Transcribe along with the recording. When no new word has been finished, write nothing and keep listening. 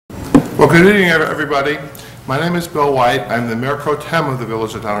Well, good evening, everybody. My name is Bill White. I'm the Mayor Pro Tem of the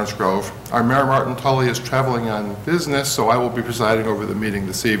Village of Downers Grove. Our Mayor, Martin Tully, is traveling on business, so I will be presiding over the meeting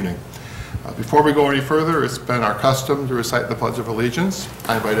this evening. Before we go any further, it's been our custom to recite the Pledge of Allegiance.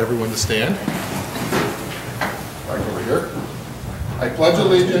 I invite everyone to stand. Right over here. I pledge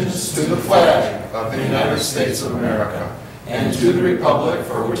allegiance to the flag of the United States of America and to the republic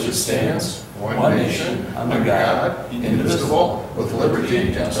for which it stands, one nation, under God, indivisible, with liberty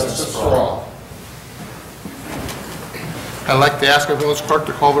and justice for all. I'd like to ask our village clerk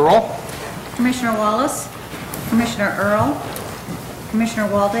to call the roll. Commissioner Wallace, Commissioner Earl, Commissioner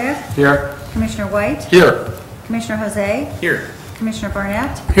Waldeck, Here. Commissioner White, Here. Commissioner Jose, Here. Commissioner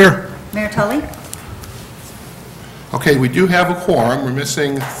Barnett, Here. Mayor Tully. Okay, we do have a quorum. We're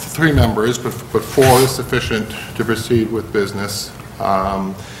missing 3 members, but 4 is sufficient to proceed with business.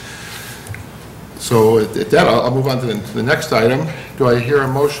 So at that, I'll move on to the next item. Do I hear a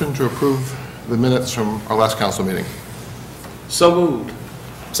motion to approve the minutes from our last council meeting? So moved.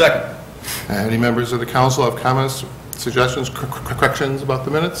 Second. Any members of the council have comments, suggestions, corrections about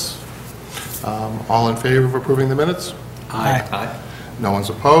the minutes? All in favor of approving the minutes? Aye. Aye. No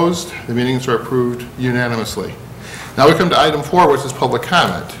one's opposed. The meetings are approved unanimously. Now we come to item 4, which is public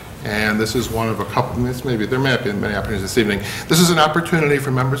comment. And this is one of a couple minutes, maybe there may have been many opportunities this evening. This is an opportunity for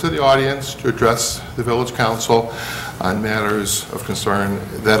members of the audience to address the village council on matters of concern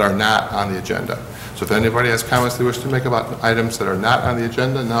that are not on the agenda. So if anybody has comments they wish to make about items that are not on the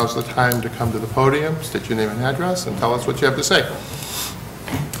agenda, now's the time to come to the podium, state your name and address, and tell us what you have to say.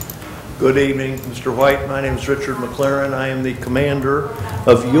 Good evening, Mr. White. My name is Richard McLaren. I am the commander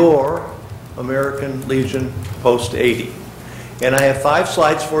of your American Legion Post 80. And I have 5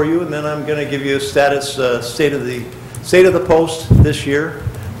 slides for you, and then I'm going to give you a status, state of the post this year,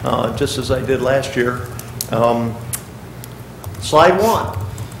 just as I did last year. Slide 1.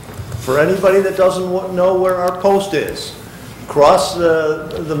 For anybody that doesn't know where our post is, across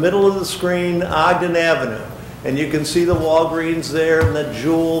the middle of the screen, Ogden Avenue, and you can see the Walgreens there and the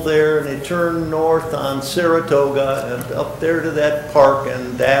Jewel there, and they turn north on Saratoga and up there to that park,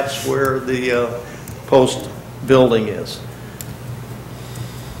 and that's where the post building is.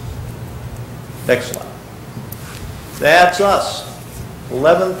 Next slide. That's us.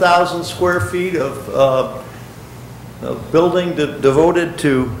 11,000 square feet of building devoted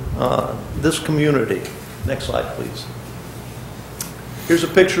to this community. Next slide, please. Here's a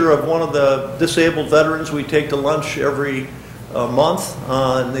picture of one of the disabled veterans we take to lunch every month.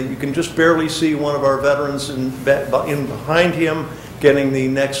 And you can just barely see one of our veterans in behind him getting the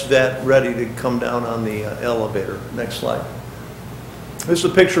next vet ready to come down on the elevator. Next slide. This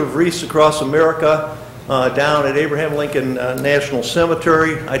is a picture of Wreaths Across America down at Abraham Lincoln National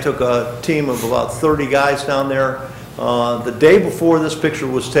Cemetery. I took a team of about 30 guys down there. The day before this picture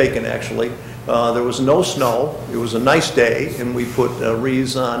was taken, actually, there was no snow. It was a nice day, and we put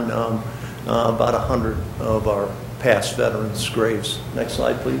wreaths on about 100 of our past veterans' graves. Next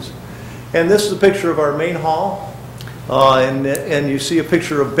slide, please. And this is a picture of our main hall, and you see a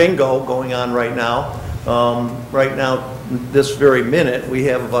picture of bingo going on right now. Right now, this very minute, we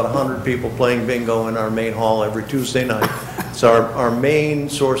have about 100 people playing bingo in our main hall every Tuesday night. It's our main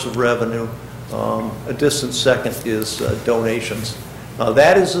source of revenue. A distant second is donations.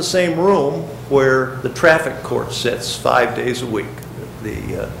 That is the same room where the traffic court sits 5 days a week,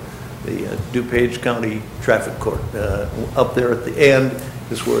 the DuPage County Traffic Court. Up there at the end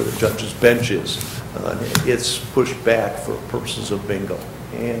is where the judge's bench is. It's pushed back for purposes of bingo.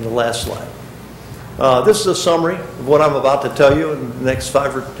 And the last slide. This is a summary of what I'm about to tell you in the next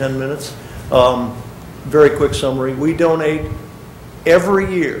 5 or 10 minutes. Very quick summary. We donate every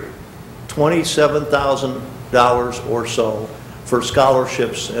year $27,000 or so for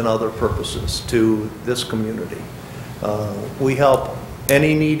scholarships and other purposes to this community. We help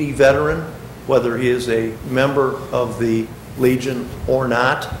any needy veteran, whether he is a member of the Legion or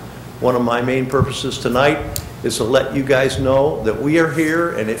not. One of my main purposes tonight is to let you guys know that we are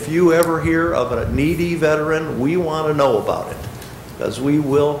here, and if you ever hear of a needy veteran, we want to know about it, because we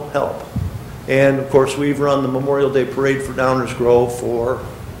will help. And of course, we've run the Memorial Day Parade for Downers Grove for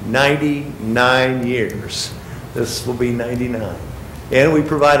 99 years. This will be 99. And we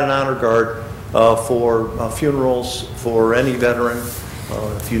provide an honor guard for funerals for any veteran.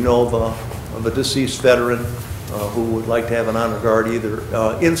 If you know of a deceased veteran who would like to have an honor guard either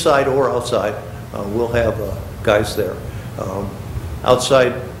inside or outside, we'll have guys there.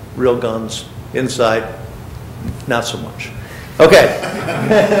 Outside, real guns. Inside, not so much. Okay.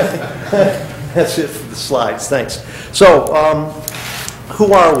 That's it for the slides. Thanks. So,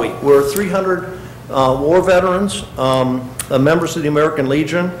 who are we? We're 300 war veterans, members of the American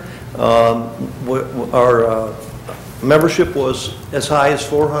Legion. Our membership was as high as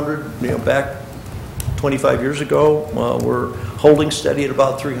 400, back 25 years ago. We're holding steady at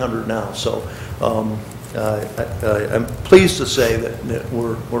about 300 now. So I'm pleased to say that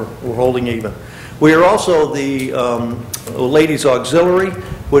we're holding even. We are also the Ladies Auxiliary,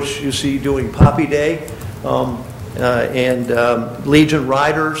 which you see doing Poppy Day, and Legion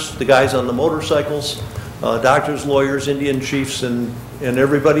Riders, the guys on the motorcycles, doctors, lawyers, Indian chiefs, and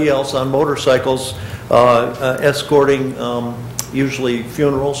everybody else on motorcycles, escorting usually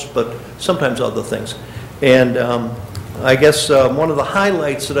funerals, but sometimes other things. And I guess one of the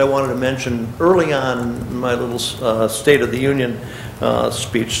highlights that I wanted to mention early on in my little State of the Union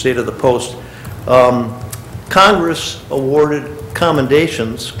speech, State of the Post, Congress awarded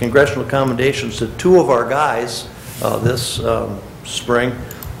commendations, congressional commendations, to two of our guys this spring,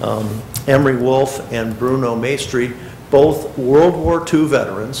 Emery Wolf and Bruno Maestri, both World War II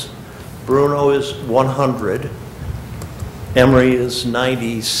veterans. Bruno is 100. Emery is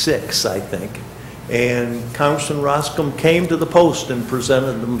 96, I think. And Congressman Roscom came to the Post and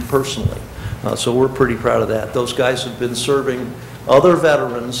presented them personally. So we're pretty proud of that. Those guys have been serving other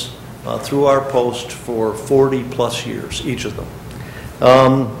veterans through our Post for 40-plus years, each of them.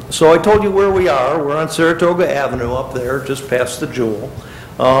 So I told you where we are. We're on Saratoga Avenue up there, just past the Jewel.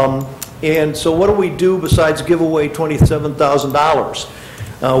 And so what do we do besides give away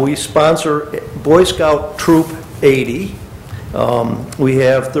 $27,000? We sponsor Boy Scout Troop 80. We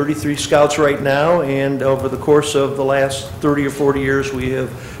have 33 scouts right now, and over the course of the last 30 or 40 years, we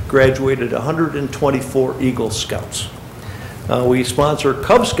have graduated 124 Eagle Scouts. We sponsor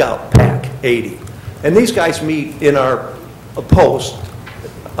Cub Scout Pack 80. And these guys meet in our Post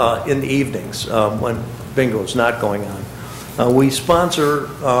in the evenings when bingo is not going on. We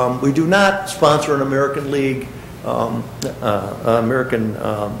do not sponsor an American League, American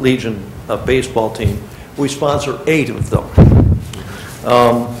Legion baseball team. We sponsor 8 of them.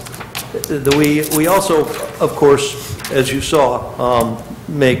 We also, of course, as you saw,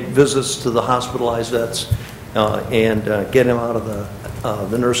 make visits to the hospitalized vets and get them out of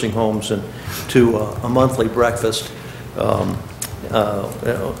the nursing homes and to a monthly breakfast. And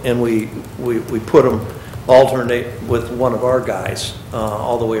we put them alternate with one of our guys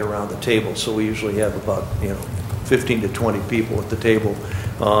all the way around the table. So we usually have about 15 to 20 people at the table,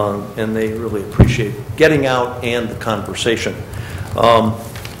 and they really appreciate getting out and the conversation.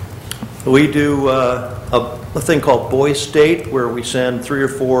 We do a thing called Boys State, where we send 3 or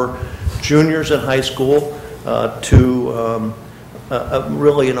 4 juniors in high school to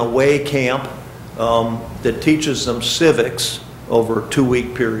really an away camp that teaches them civics over a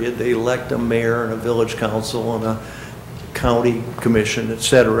 2-week period. They elect a mayor and a village council and a county commission,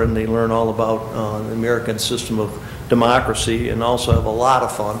 etc., and they learn all about the American system of democracy and also have a lot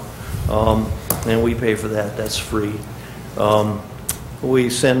of fun. And we pay for that. That's free. We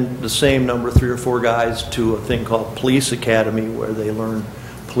send the same number, 3 or 4 guys, to a thing called Police Academy, where they learn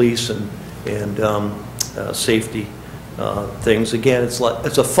police and safety things. Again, it's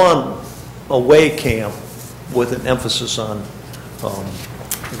a fun away camp with an emphasis on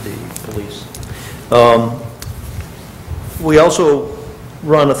the police. We also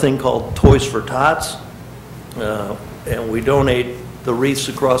run a thing called Toys for Tots, and we donate the wreaths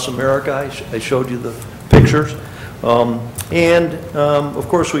across America. I showed you the pictures. Of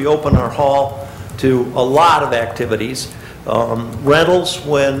course, we open our hall to a lot of activities. Rentals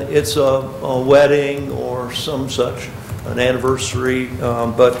when it's a wedding or some such, an anniversary,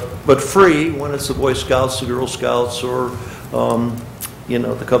 but free when it's the Boy Scouts, the Girl Scouts, or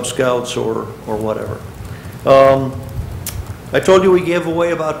the Cub Scouts, or whatever. I told you we give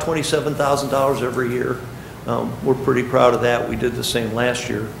away about $27,000 every year. We're pretty proud of that. We did the same last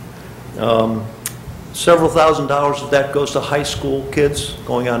year. Several $1,000s of that goes to high school kids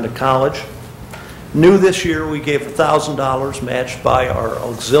going on to college. New this year, we gave $1,000 matched by our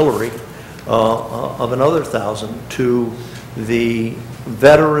auxiliary of another $1,000 to the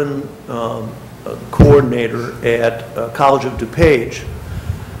veteran coordinator at College of DuPage.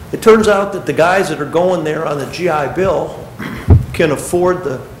 It turns out that the guys that are going there on the GI Bill can afford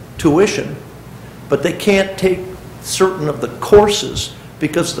the tuition, but they can't take certain of the courses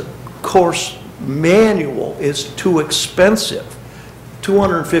because the course manual is too expensive,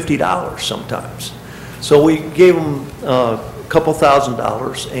 $250 sometimes. So we gave them a couple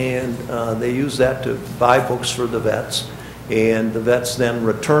 $1,000, and they use that to buy books for the vets, and the vets then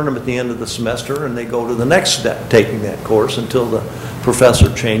return them at the end of the semester, and they go to the next step taking that course until the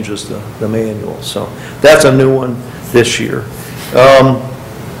professor changes the manual. So that's a new one this year.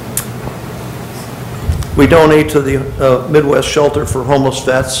 We donate to the Midwest Shelter for Homeless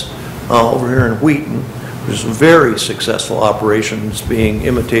Vets. over here in Wheaton, which is a very successful operation. It's being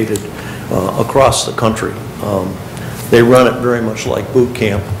imitated across the country. They run it very much like boot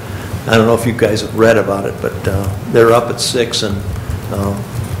camp. I don't know if you guys have read about it, but they're up at 6 and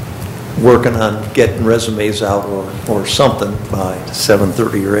working on getting resumes out or something by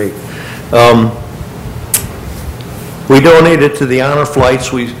 7:30 or 8. We donated to the honor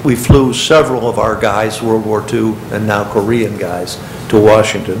flights. We flew several of our guys, World War II and now Korean guys, to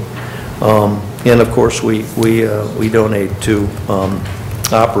Washington. And of course, we donate to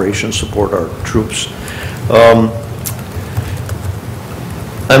operations, support our troops.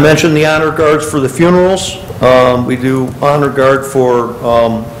 I mentioned the honor guards for the funerals. We do honor guard for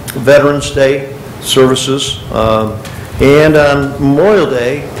Veterans Day services. And on Memorial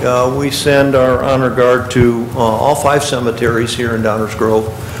Day, we send our honor guard to all 5 cemeteries here in Downers Grove,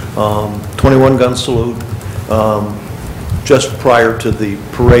 21 gun salute, just prior to the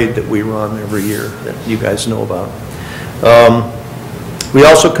parade that we run every year that you guys know about. We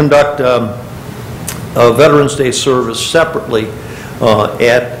also conduct a Veterans Day service separately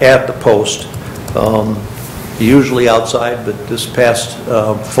at the post, usually outside, but this past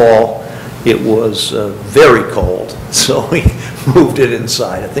fall it was very cold, so we moved it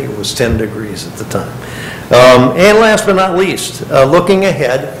inside. I think it was 10 degrees at the time. And last but not least, looking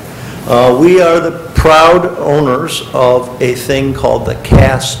ahead, we are the proud owners of a thing called the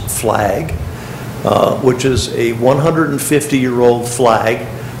Cass flag, which is a 150-year-old flag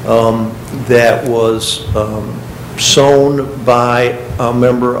that was sewn by a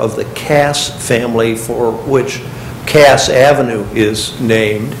member of the Cass family, for which Cass Avenue is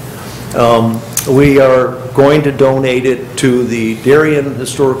named. We are going to donate it to the Darien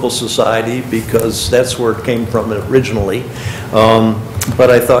Historical Society because that's where it came from originally. But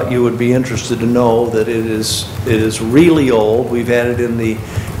I thought you would be interested to know that it is really old. We've had it in the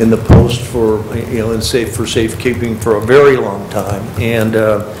post for for safekeeping for a very long time, and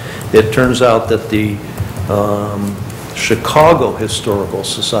it turns out that the Chicago Historical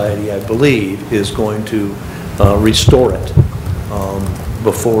Society, I believe, is going to restore it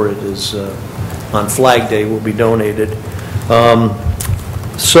before it is on Flag Day will be donated.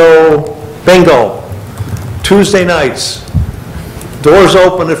 So bingo, Tuesday nights, doors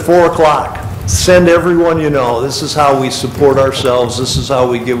open at 4 o'clock. Send everyone you know. This is how we support ourselves. This is how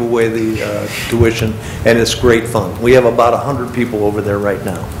we give away the tuition, and it's great fun. We have about 100 people over there right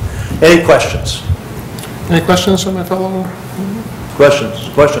now. Any questions? Any questions from my fellow? Questions?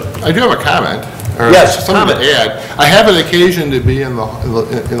 Question? I do have a comment. Or Yes, something comment. to add. I have an occasion to be in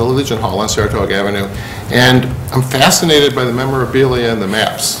the Legion Hall on Saratoga Avenue, and I'm fascinated by the memorabilia and the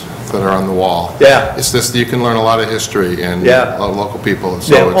maps that are on the wall. Yeah. It's just, you can learn a lot of history and Yeah. a lot of local people.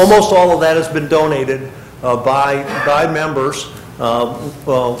 So Yeah, it's, almost all of that has been donated by members,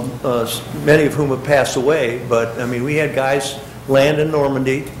 many of whom have passed away. But I mean, we had guys land in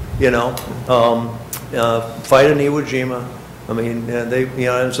Normandy, fight in Iwo Jima. I mean, they,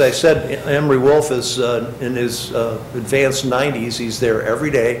 as I said, Emery Wolf is in his advanced 90s. He's there every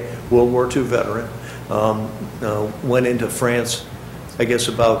day. World War II veteran. Went into France, I guess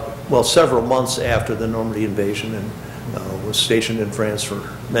several months after the Normandy invasion, and was stationed in France for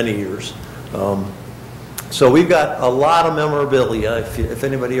many years. So we've got a lot of memorabilia. If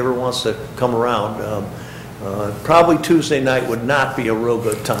anybody ever wants to come around, probably Tuesday night would not be a real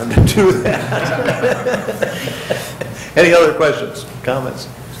good time to do that. Any other questions, comments?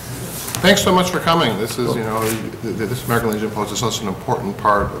 thanks so much for coming. This is, this American Legion Post is such an important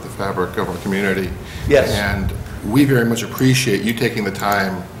part of the fabric of our community. Yes. And we very much appreciate you taking the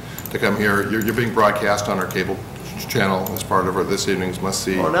time to come here. You're being broadcast on our cable channel as part of this evening's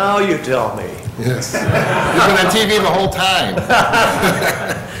must-see. Well, now you tell me. Yes. You've been on TV the whole time.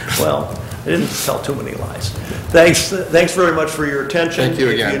 Well, I didn't tell too many lies. Thanks very much for your attention. Thank you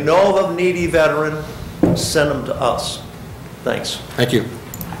again. If you know of a needy veteran, send them to us. Thanks. Thank you.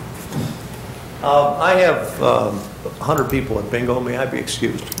 I have 100 people at bingo. May I be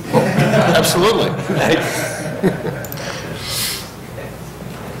excused? Absolutely.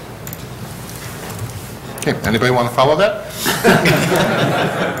 Okay, anybody want to follow that?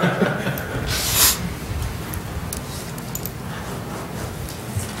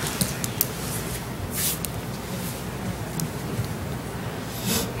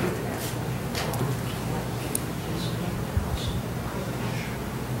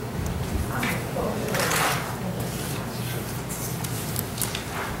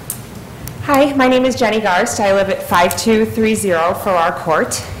 Hi, my name is Jenny Garst. I live at 5230 Farrar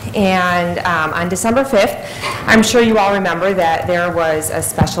Court. And on December 5th, I'm sure you all remember that there was a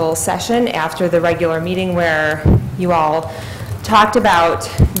special session after the regular meeting where you all talked about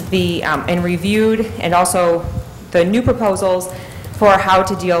and reviewed, and also the new proposals for how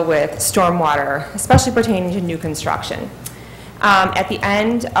to deal with stormwater, especially pertaining to new construction. At the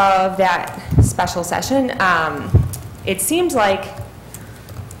end of that special session, it seems like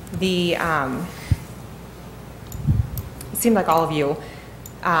all of you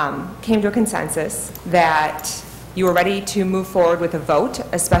came to a consensus that you were ready to move forward with a vote,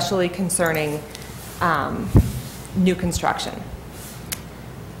 especially concerning new construction.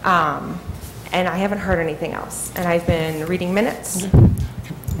 And I haven't heard anything else. And I've been reading minutes.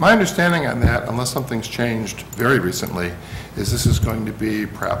 My understanding on that, unless something's changed very recently, is this is going to be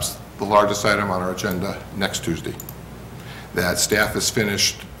perhaps the largest item on our agenda next Tuesday. That staff has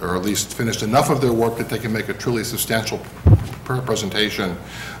finished, or at least finished enough of their work that they can make a truly substantial presentation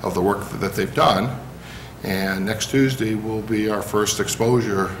of the work that they've done. And next Tuesday will be our first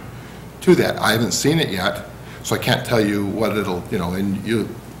exposure to that. I haven't seen it yet, so I can't tell you what it'll, and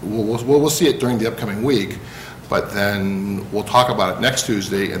we'll see it during the upcoming week, but then we'll talk about it next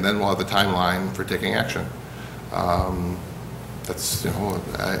Tuesday, and then we'll have the timeline for taking action. That's,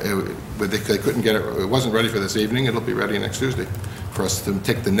 but they couldn't get it, it wasn't ready for this evening, it'll be ready next Tuesday for us to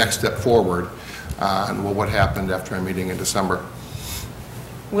take the next step forward on what happened after our meeting in December.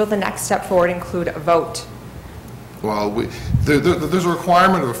 Will the next step forward include a vote? Well, there's a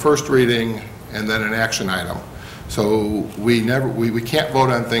requirement of a first reading and then an action item. So we can't vote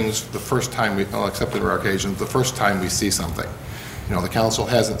on things the first time, except in rare occasions, the first time we see something. The council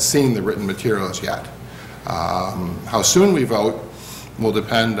hasn't seen the written materials yet. How soon we vote will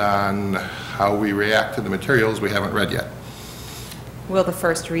depend on how we react to the materials we haven't read yet. Will the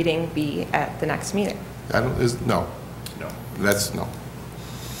first reading be at the next meeting? No. No. That's no.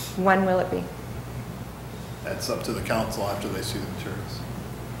 When will it be? That's up to the council after they see the materials.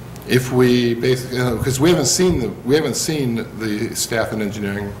 If we basically, because we haven't seen the staff and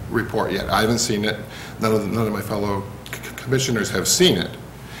engineering report yet. I haven't seen it. None of my fellow commissioners have seen it.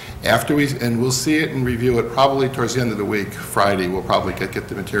 After we'll see it and review it probably towards the end of the week. Friday, we'll probably get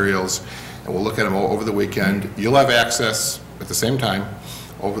the materials, and we'll look at them over the weekend. You'll have access at the same time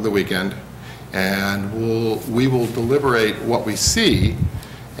over the weekend, and we will deliberate what we see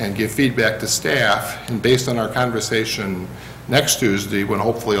and give feedback to staff. And based on our conversation next Tuesday, when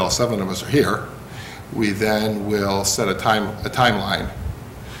hopefully all 7 of us are here, we then will set a timeline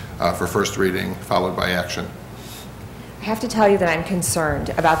for first reading, followed by action. I have to tell you that I'm concerned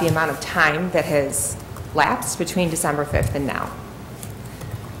about the amount of time that has lapsed between December 5th and now.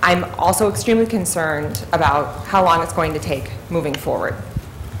 I'm also extremely concerned about how long it's going to take moving forward.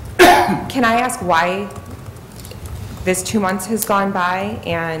 Can I ask why this 2 months has gone by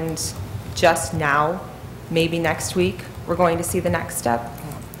and just now, maybe next week, we're going to see the next step?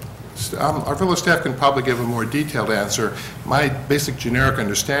 Our village staff can probably give a more detailed answer. My basic generic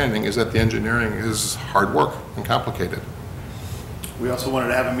understanding is that the engineering is hard work and complicated. We also wanted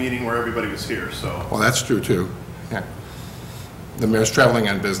to have a meeting where everybody was here, so. Well, that's true too. Yeah. The mayor's traveling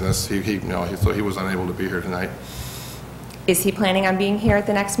on business. So he was unable to be here tonight. Is he planning on being here at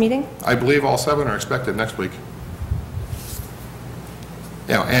the next meeting? I believe all 7 are expected next week.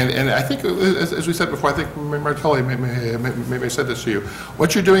 Yeah, and I think, as we said before, I think Martelli maybe said this to you.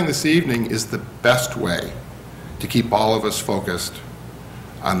 What you're doing this evening is the best way to keep all of us focused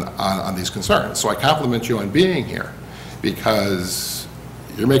on these concerns. So I compliment you on being here, because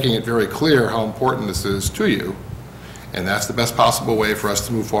you're making it very clear how important this is to you, and that's the best possible way for us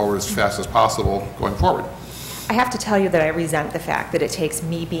to move forward as fast as possible going forward. I have to tell you that I resent the fact that it takes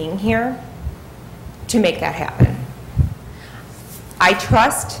me being here to make that happen. I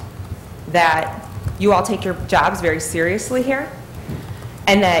trust that you all take your jobs very seriously here,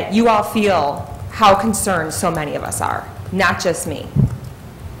 and that you all feel how concerned so many of us are, not just me.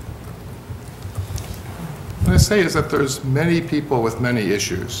 What I say is that there's many people with many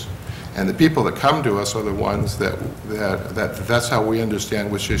issues, and the people that come to us are the ones that's how we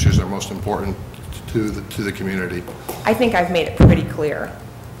understand which issues are most important to the community. I think I've made it pretty clear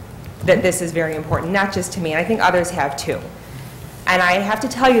that this is very important, not just to me, and I think others have too. And I have to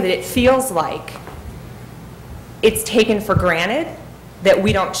tell you that it feels like it's taken for granted that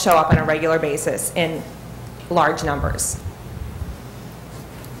we don't show up on a regular basis in large numbers.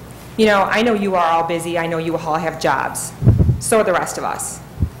 I know you are all busy. I know you all have jobs. So are the rest of us.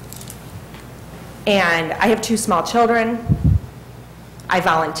 And I have 2 small children. I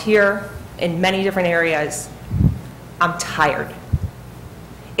volunteer in many different areas. I'm tired.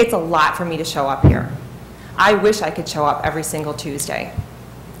 It's a lot for me to show up here. I wish I could show up every single Tuesday,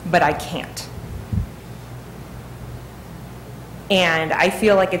 but I can't. And I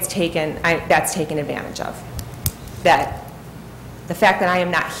feel like that's taken advantage of. That the fact that I am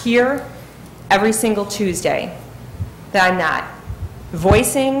not here every single Tuesday, that I'm not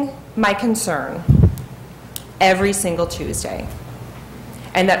voicing my concern every single Tuesday,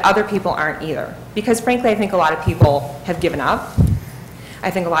 and that other people aren't either. Because frankly, I think a lot of people have given up.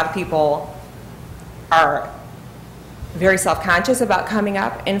 I think a lot of people are very self-conscious about coming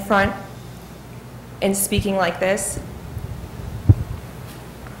up in front and speaking like this.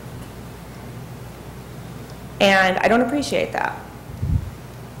 And I don't appreciate that.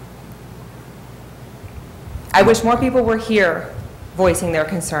 I wish more people were here voicing their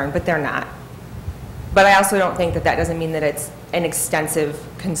concern, but they're not. But I also don't think that that doesn't mean that it's an extensive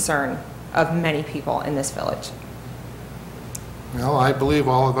concern of many people in this village. Well, I believe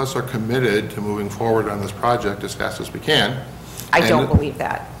all of us are committed to moving forward on this project as fast as we can. I don't believe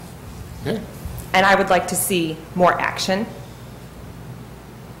that. Okay. And I would like to see more action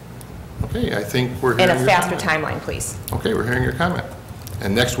Okay, I think we're and hearing a your faster comment. timeline, please. Okay, we're hearing your comment.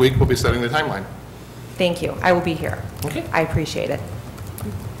 And next week, we'll be setting the timeline. Thank you. I will be here. Okay. I appreciate it.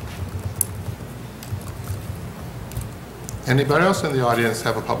 Anybody else in the audience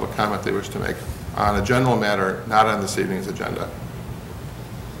have a public comment they wish to make on a general matter, not on this evening's agenda?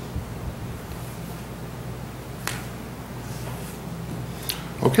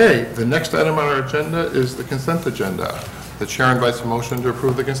 Okay, the next item on our agenda is the consent agenda. The chair invites a motion to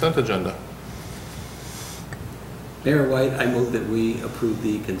approve the consent agenda. Mayor White, I move that we approve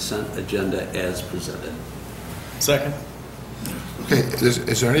the consent agenda as presented. Second. Okay,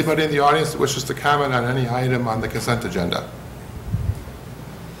 is there anybody in the audience that wishes to comment on any item on the consent agenda?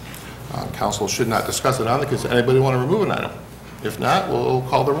 Council should not discuss it on the consent. Anybody want to remove an item? If not, we'll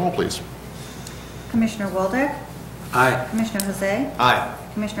call the roll, please. Commissioner Waldeck? Aye. Commissioner Jose? Aye.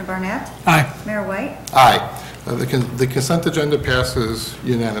 Commissioner Barnett? Aye. Mayor White? Aye. The consent agenda passes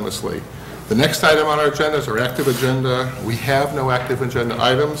unanimously. The next item on our agenda is our active agenda. We have no active agenda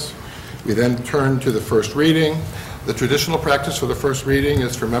items. We then turn to the first reading. The traditional practice for the first reading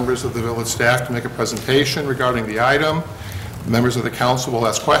is for members of the village staff to make a presentation regarding the item. Members of the council will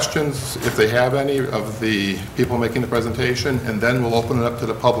ask questions, if they have any, of the people making the presentation, and then we'll open it up to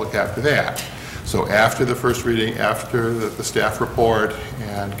the public after that. So after the first reading, after the staff report,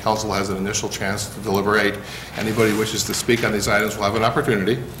 and council has an initial chance to deliberate, anybody who wishes to speak on these items will have an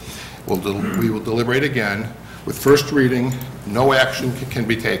opportunity. We will deliberate again. With first reading, no action can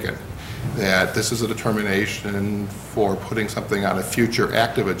be taken. That this is a determination for putting something on a future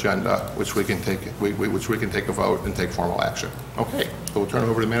active agenda, which we can take, which we can take a vote and take formal action. Okay, so we'll turn it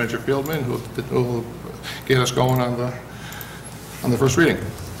over to Manager Fieldman, who will get us going on the first reading.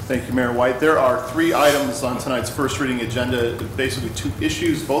 Thank you, Mayor White. There are 3 items on tonight's first reading agenda, basically 2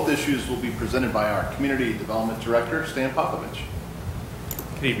 issues. Both issues will be presented by our Community Development Director, Stan Popovich.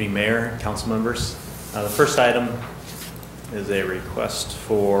 Good evening, Mayor and council members. The first item is a request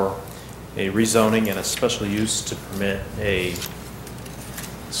for a rezoning and a special use to permit a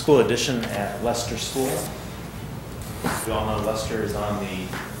school addition at Lester School. As you all know, Lester's on the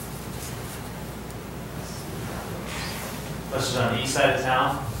east side of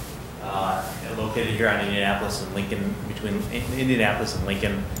town, located here on Indianapolis and Lincoln, between Indianapolis and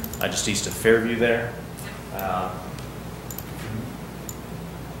Lincoln, just east of Fairview there.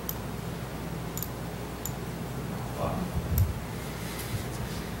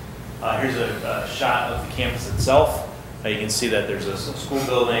 Here's a shot of the campus itself. You can see that there's a school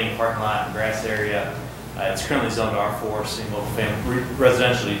building, parking lot, and grass area. It's currently zoned R4, single family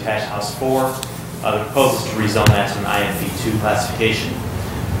residential detached house 4. The proposal is to rezone that to an INV2 classification.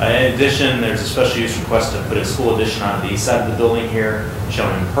 In addition, there's a special use request to put a school addition on the east side of the building here,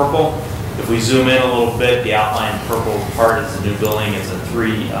 shown in purple. If we zoom in a little bit, the outlined purple part is the new building. It's a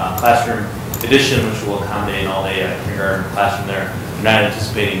 3 classroom addition, which will accommodate an all-day kindergarten classroom there. We're not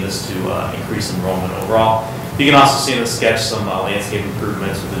anticipating this to increase enrollment overall. You can also see in the sketch some landscape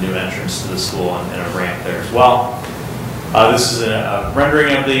improvements with the new entrance to the school and a ramp there as well. This is a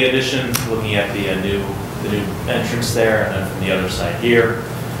rendering of the addition, looking at the new entrance there, and then from the other side here.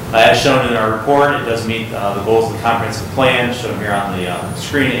 As shown in our report, it does meet the goals of the comprehensive plan, shown here on the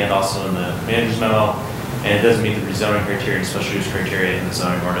screen and also in the manager's memo, and it does meet the rezoning criteria and special use criteria in the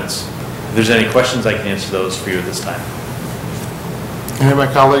zoning ordinance. If there's any questions, I can answer those for you at this time. Any of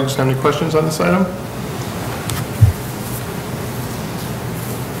my colleagues have any questions on this item?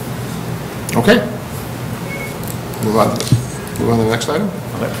 Okay. Move on to the next item.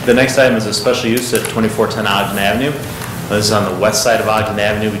 Okay. The next item is a special use at 2410 Ogden Avenue. This is on the west side of Ogden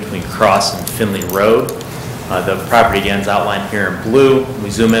Avenue between Cross and Finley Road. The property again is outlined here in blue.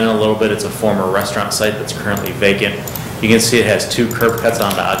 We zoom in a little bit. It's a former restaurant site that's currently vacant. You can see it has 2 curb cuts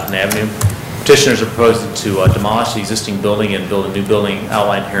onto Ogden Avenue. Petitioners are proposing to demolish the existing building and build a new building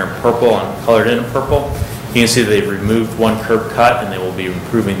outlined here in purple and colored in purple. You can see they've removed one curb cut, and they will be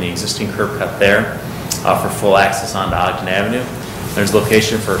improving the existing curb cut there for full access onto Ogden Avenue. There's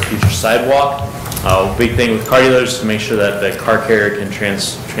location for a future sidewalk. Big thing with car dealers is to make sure that the car carrier can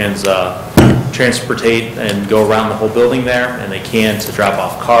transportate and go around the whole building there, and they can to drop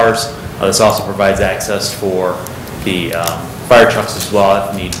off cars. This also provides access for the fire trucks as well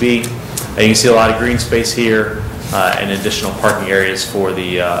if need be. You can see a lot of green space here and additional parking areas for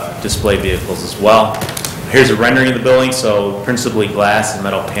the display vehicles as well. Here's a rendering of the building, so principally glass and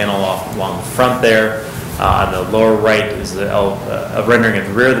metal panel along the front there. On the lower right is a rendering of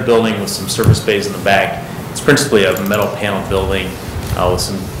the rear of the building with some surface bays in the back. It's principally a metal panel building with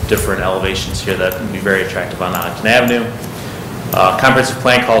some different elevations here that would be very attractive on Ogden Avenue. Comprehensive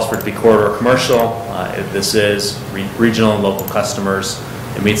plan calls for it to be corridor commercial. This is regional and local customers.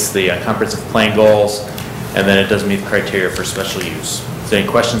 It meets the comprehensive plan goals, and then it does meet the criteria for special use. If there's any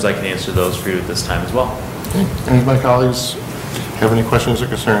questions, I can answer those for you at this time as well. Okay. Any of my colleagues have any questions or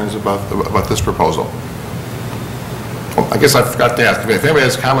concerns about this proposal? Well, I guess I forgot to ask. If anybody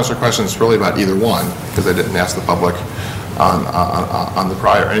has comments or questions really about either one, because I didn't ask the public on the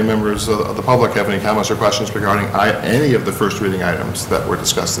prior. Any members of the public have any comments or questions regarding any of the first reading items that were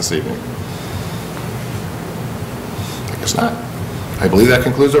discussed this evening? I guess not. I believe that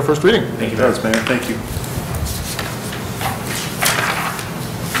concludes our first reading. Thank you, Mayor. Thank you.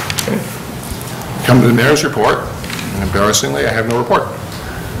 Come to the mayor's report, and embarrassingly, I have no report.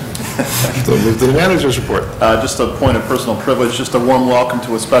 So move to the manager's report. Just a point of personal privilege, just a warm welcome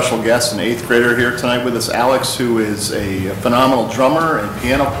to a special guest, an 8th grader here tonight with us, Alex, who is a phenomenal drummer and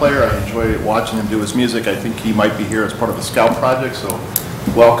piano player. I enjoy watching him do his music. I think he might be here as part of a scout project, so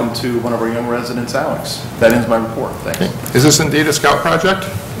welcome to one of our young residents, Alex. That ends my report. Thanks. Okay. Is this indeed a scout project?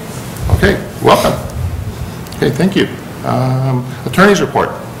 Okay, welcome. Okay, thank you. Attorney's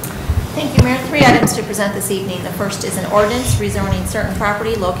report. Thank you, Mayor. 3 items to present this evening. The first is an ordinance rezoning certain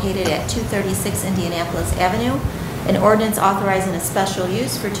property located at 236 Indianapolis Avenue. An ordinance authorizing a special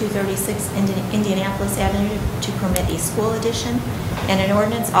use for 236 Indianapolis Avenue to permit a school addition, and an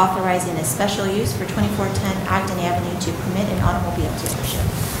ordinance authorizing a special use for 2410 Ogden Avenue to permit an automobile dealership.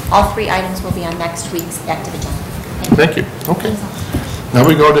 All 3 items will be on next week's active agenda. Thank you. Okay. Now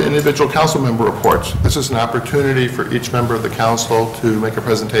we go to individual council member reports. This is an opportunity for each member of the council to make a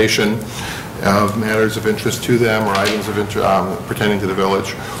presentation of matters of interest to them or items of interest pertaining to the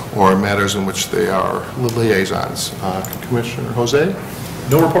village or matters in which they are liaisons. Commissioner Jose?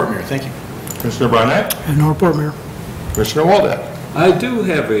 No report, Mayor. Thank you. Commissioner Barnett? No report, Mayor. Commissioner Waldeck? I do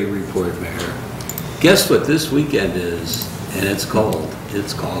have a report, Mayor. Guess what this weekend is, and it's called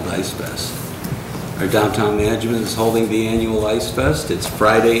Ice Fest. Our downtown management is holding the annual Ice Fest. It's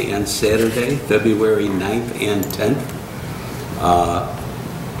Friday and Saturday, February 9th and 10th.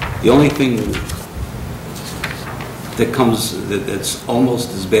 The only thing that's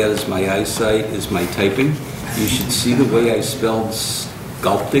almost as bad as my eyesight is my typing. You should see the way I spelled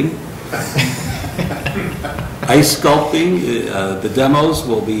sculpting. Ice sculpting, the demos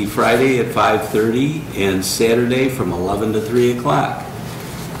will be Friday at 5:30 and Saturday from 11 to 3 o'clock.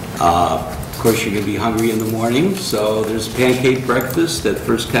 Of course, you're going to be hungry in the morning, so there's pancake breakfast at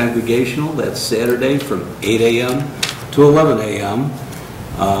First Congregational. That's Saturday from 8 a.m. to 11 a.m.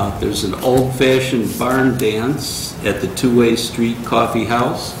 There's an old-fashioned barn dance at the Two-Way Street Coffee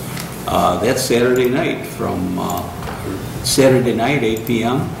House. That's Saturday night from Saturday night, 8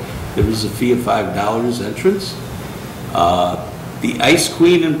 p.m. There is a fee of $5 entrance. The Ice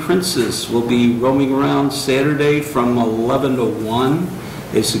Queen and Princess will be roaming around Saturday from 11 to 1.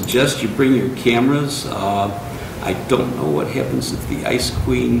 They suggest you bring your cameras. I don't know what happens if the Ice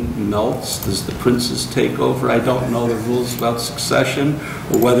Queen melts. Does the princess take over? I don't know the rules about succession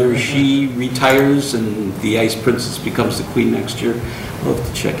or whether she retires and the Ice Princess becomes the queen next year. We'll have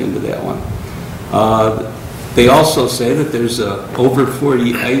to check into that one. They also say that there's over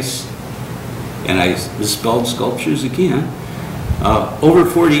 40 ice, and I misspelled sculptures again, over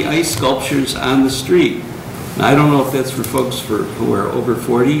 40 ice sculptures on the street. Now, I don't know if that's for folks who are over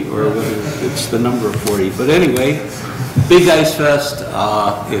 40 or whether it's the number of 40. But anyway, big Ice Fest.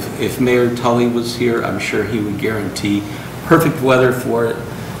 If Mayor Tully was here, I'm sure he would guarantee perfect weather for it.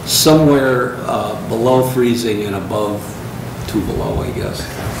 Somewhere below freezing and above 2 below, I guess.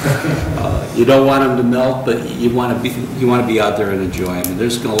 You don't want them to melt, but you want to be out there and enjoy them. And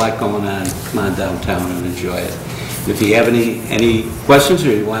there's a lot going on. Come on downtown and enjoy it. If you have any questions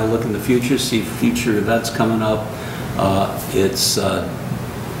or you want to look in the future, see future events coming up, it's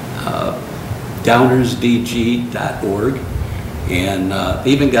downersdg.org, And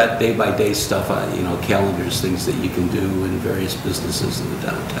they even got day-by-day stuff on, you know, calendars, things that you can do in various businesses in the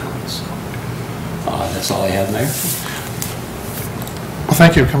downtown. So that's all I have, Mayor. Well,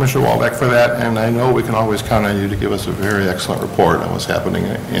 thank you, Commissioner Waldeck, for that, and I know we can always count on you to give us a very excellent report on what's happening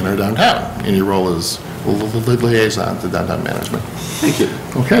in our downtown, in your role as liaison to downtown management. Thank you.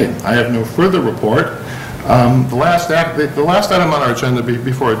 Okay, I have no further report. The last item on our agenda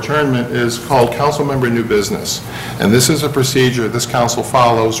before adjournment is called Council Member New Business. And this is a procedure this council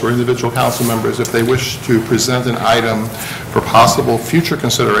follows for individual council members if they wish to present an item for possible future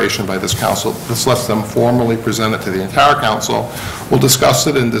consideration by this council. This lets them formally present it to the entire council. We'll discuss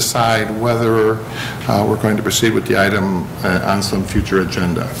it and decide whether we're going to proceed with the item on some future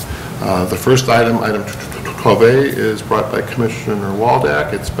agenda. The first item, item 12A, is brought by Commissioner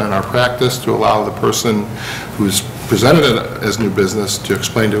Waldeck. It's been our practice to allow the person who's presented it as new business to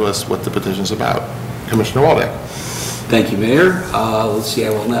explain to us what the petition is about. Commissioner Waldeck. Thank you, Mayor. Let's see, I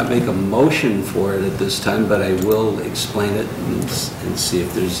will not make a motion for it at this time, but I will explain it and see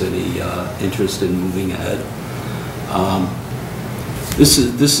if there's any interest in moving ahead. This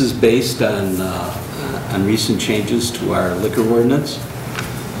is based on recent changes to our liquor ordinance.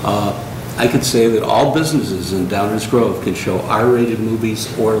 I could say that all businesses in Downers Grove can show R-rated movies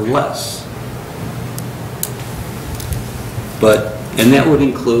or less. And that would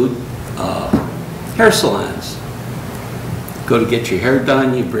include hair salons. Go to get your hair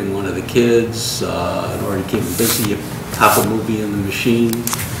done, you bring one of the kids, in order to keep them busy, you pop a movie in the machine,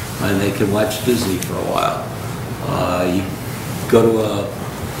 and they can watch Disney for a while. You go to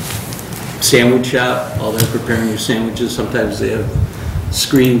a sandwich shop while they're preparing your sandwiches. Sometimes they have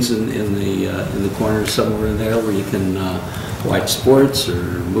screens in the corner somewhere in there where you can watch sports or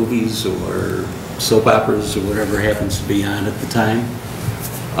movies or soap operas or whatever happens to be on at the time.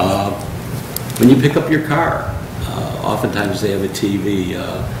 When you pick up your car, oftentimes they have a TV.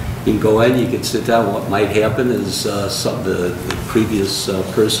 You can go in, you can sit down. What might happen is the previous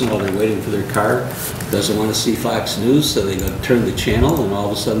person, while they're waiting for their car, doesn't want to see Fox News, so they go turn the channel, and all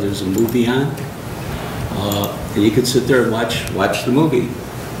of a sudden there's a movie on. And you can sit there and watch the movie,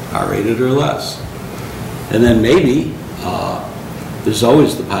 R-rated or less. And then maybe there's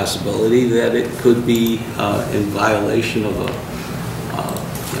always the possibility that it could be in violation of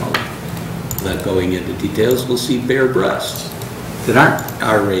without going into details, we'll see bare breasts that aren't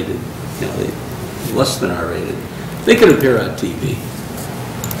R-rated, less than R-rated. They could appear on TV.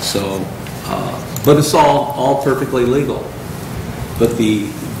 So, but it's all perfectly legal. But the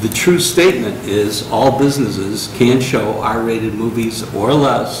true statement is all businesses can show R-rated movies or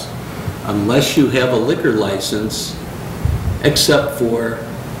less unless you have a liquor license, except for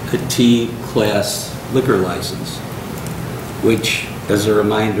a T-class liquor license, which, as a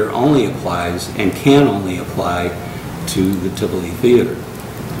reminder, only applies and can only apply to the Tivoli Theater.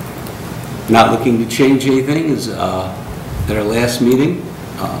 Not looking to change anything. Is at our last meeting,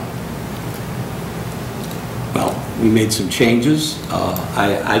 well, we made some changes.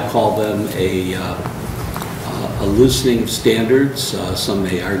 I call them a loosening of standards. Some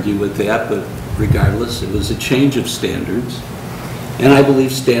may argue with that, but regardless, it was a change of standards. And I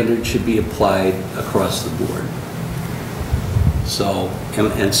believe standards should be applied across the board. So,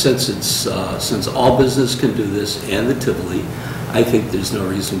 and since all business can do this and the Tivoli, I think there's no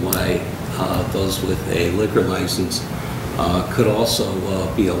reason why those with a liquor license could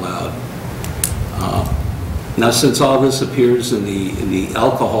also be allowed. Now, since all this appears in the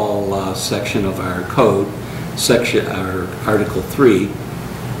alcohol section of our code, our Article 3,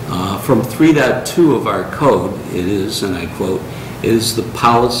 from 3.2 of our code, it is, and I quote, "It is the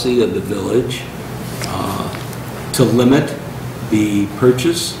policy of the village to limit the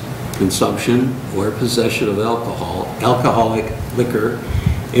purchase, consumption, or possession of alcoholic liquor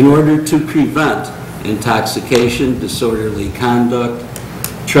in order to prevent intoxication, disorderly conduct,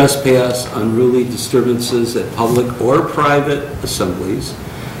 trespass, unruly disturbances at public or private assemblies,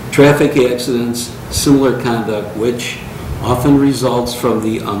 traffic accidents, similar conduct which often results from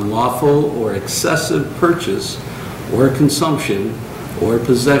the unlawful or excessive purchase or consumption or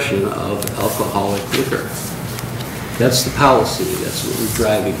possession of alcoholic liquor." That's the policy. That's what we're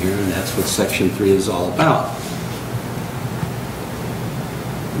driving here, and that's what Section 3 is all about.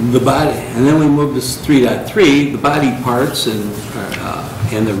 The body, and then we move to 3.3, the body parts and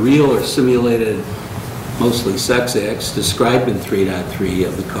the real or simulated, mostly sex acts described in 3.3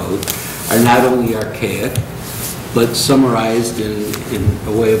 of the code are not only archaic, but summarized in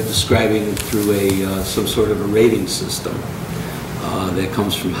a way of describing through some sort of a rating system that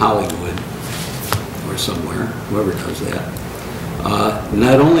comes from Hollywood or somewhere, whoever does that.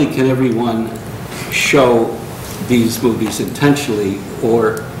 Not only can everyone show these movies intentionally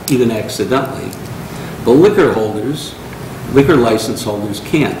or even accidentally. But liquor holders, liquor license holders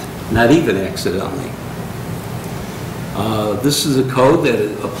can't, not even accidentally. This is a code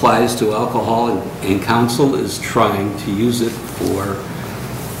that applies to alcohol, and council is trying to use it for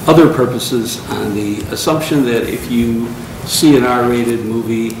other purposes on the assumption that if you see an R-rated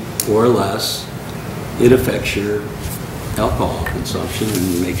movie or less, it affects your alcohol consumption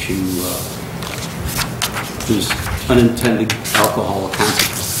and makes you, there's unintended alcohol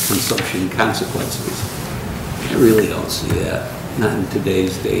consumption consequences. I really don't see that, not in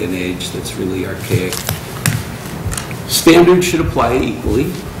today's day and age. That's really archaic. Standards should apply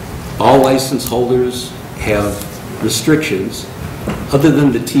equally. All license holders have restrictions. Other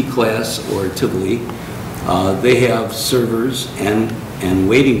than the T-Class or Tivoli, they have servers and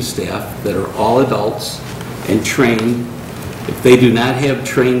waiting staff that are all adults and trained. If they do not have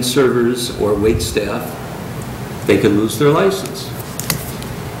trained servers or wait staff, they can lose their license.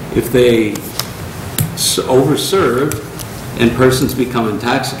 If they overserve and persons become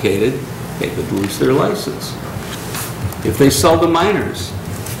intoxicated, they could lose their license. If they sell to minors,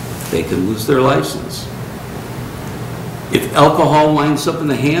 they can lose their license. If alcohol winds up in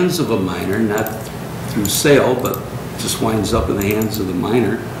the hands of a minor, not through sale, but just winds up in the hands of the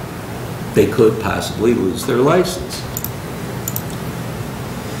minor, they could possibly lose their license.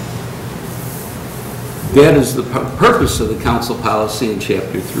 That is the purpose of the council policy in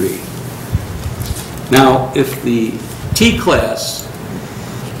Chapter 3. Now, if the T-Class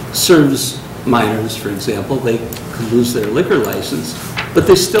serves minors, for example, they could lose their liquor license, but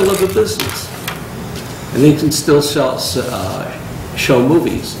they still have a business. And they can still show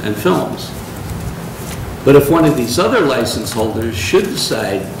movies and films. But if one of these other license holders should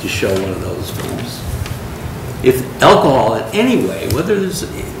decide to show one of those films, if alcohol in any way, whether there's,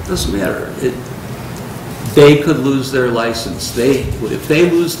 it doesn't matter, they could lose their license. If they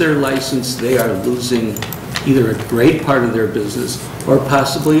lose their license, they are losing either a great part of their business or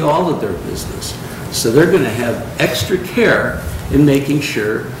possibly all of their business. So they're going to have extra care in making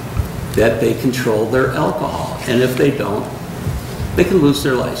sure that they control their alcohol. And if they don't, they can lose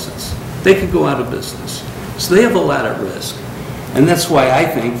their license. They could go out of business. So they have a lot at risk. And that's why I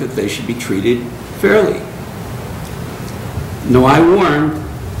think that they should be treated fairly. Now, I warned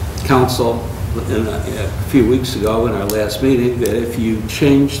council a few weeks ago in our last meeting that if you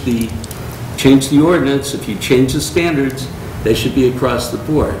change the ordinance, if you change the standards, they should be across the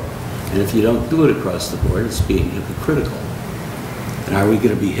board. And if you don't do it across the board, it's being hypocritical. And are we going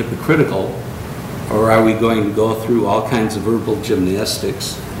to be hypocritical, or are we going to go through all kinds of verbal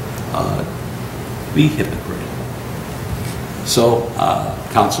gymnastics to be hypocritical? So,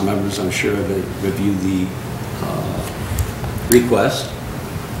 council members, I'm sure, have reviewed the request,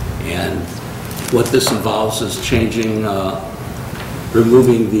 and what this involves is changing,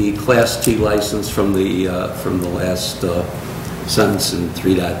 removing the Class T license from the last sentence in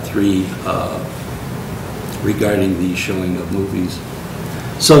 3.3 regarding the showing of movies.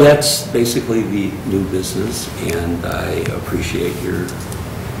 So that's basically the new business, and I appreciate your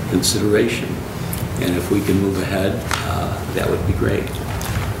consideration. And if we can move ahead, that would be great.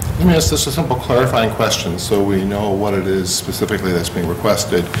 Let me ask this a simple clarifying question so we know what it is specifically that's being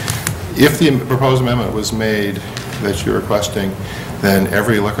requested. If the proposed amendment was made that you're requesting, then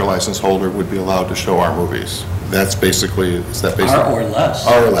every liquor license holder would be allowed to show our movies. That's basically, is that basically? R or less.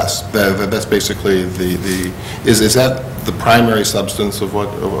 R or less. That's basically is that the primary substance of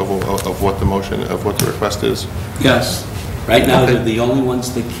what the motion, of what the request is? Yes. Right now, they're the only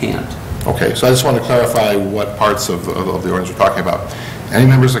ones that can't. Okay, so I just want to clarify what parts of the ordinance we're talking about. Any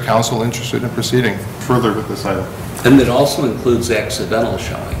members of council interested in proceeding further with this item? And that also includes accidental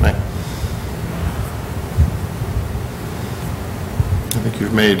showing. Right. I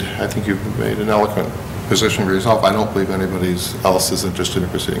think you've made an eloquent position for yourself. I don't believe anybody else is interested in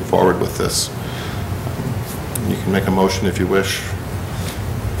proceeding forward with this. You can make a motion if you wish.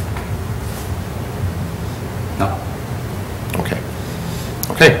 No. Okay.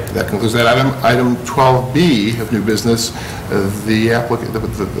 Okay, that concludes that item. Item 12B of new business,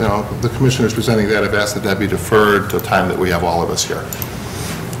 the commissioners presenting that have asked that that be deferred to a time that we have all of us here.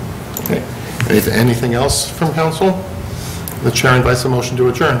 Okay. Anything else from council? The chair invites a motion to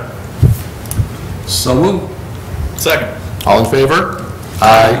adjourn. So moved. Second. All in favor?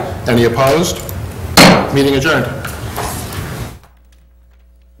 Aye. Any opposed? Meeting adjourned.